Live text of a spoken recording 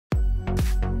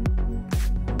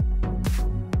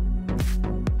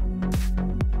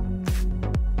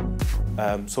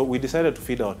So we decided to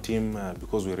feed our team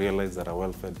because we realized that a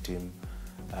well-fed team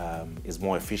is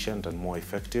more efficient and more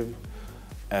effective,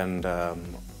 and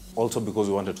also because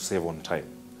we wanted to save on time.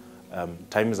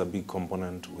 Time is a big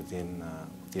component within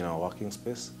our working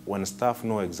space. When staff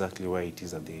know exactly where it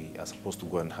is that they are supposed to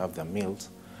go and have their meals,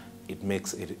 it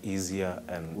makes it easier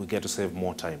and we get to save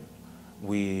more time.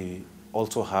 We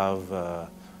also have,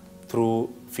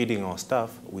 through feeding our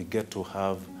staff, we get to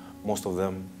have most of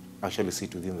them actually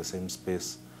sit within the same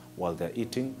space while they're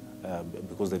eating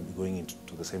because they'll be going into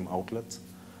the same outlets.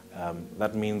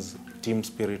 That means team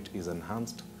spirit is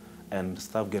enhanced and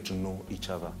staff get to know each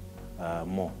other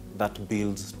more. That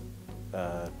builds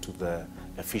to the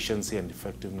efficiency and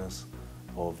effectiveness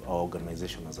of our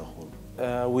organization as a whole.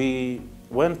 We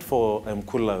went for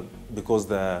Mkula because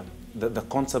the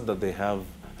concept that they have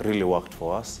really worked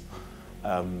for us.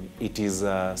 It is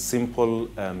simple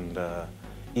and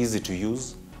easy to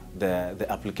use. The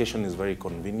application is very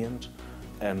convenient,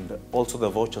 and also the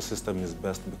voucher system is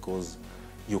best because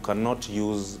you cannot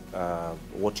use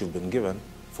what you've been given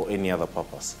for any other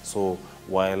purpose. So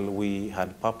while we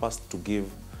had purpose to give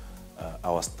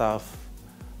our staff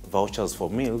vouchers for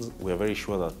meals, we are very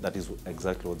sure that that is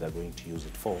exactly what they're going to use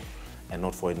it for and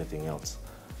not for anything else.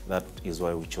 That is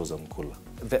why we chose Mkula.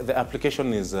 The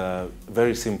application is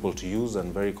very simple to use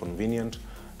and very convenient.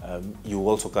 You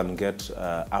also can get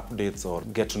updates or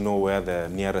get to know where the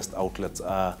nearest outlets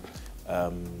are.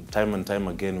 Time and time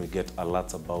again, we get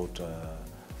alerts about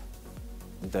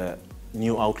the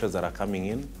new outlets that are coming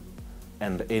in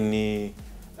and any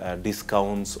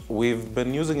discounts. We've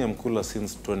been using Mkula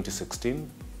since 2016,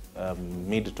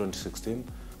 mid-2016.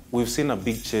 We've seen a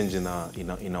big change in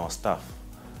our staff.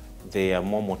 They are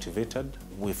more motivated.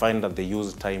 We find that they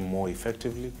use time more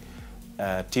effectively.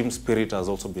 Team spirit has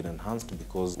also been enhanced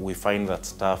because we find that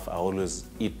staff are always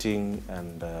eating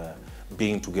and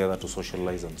being together to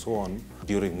socialize and so on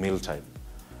during mealtime.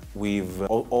 We've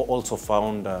also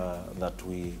found that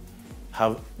we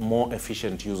have more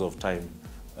efficient use of time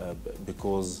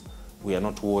because we are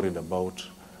not worried about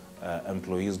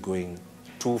employees going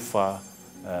too far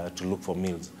to look for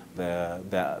meals. There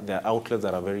are outlets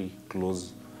that are very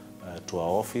close to our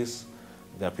office.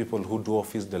 There are people who do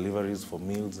office deliveries for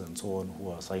meals and so on who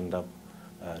are signed up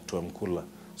to Mkula.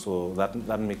 So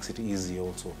that makes it easy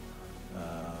also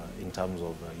in terms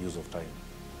of use of time.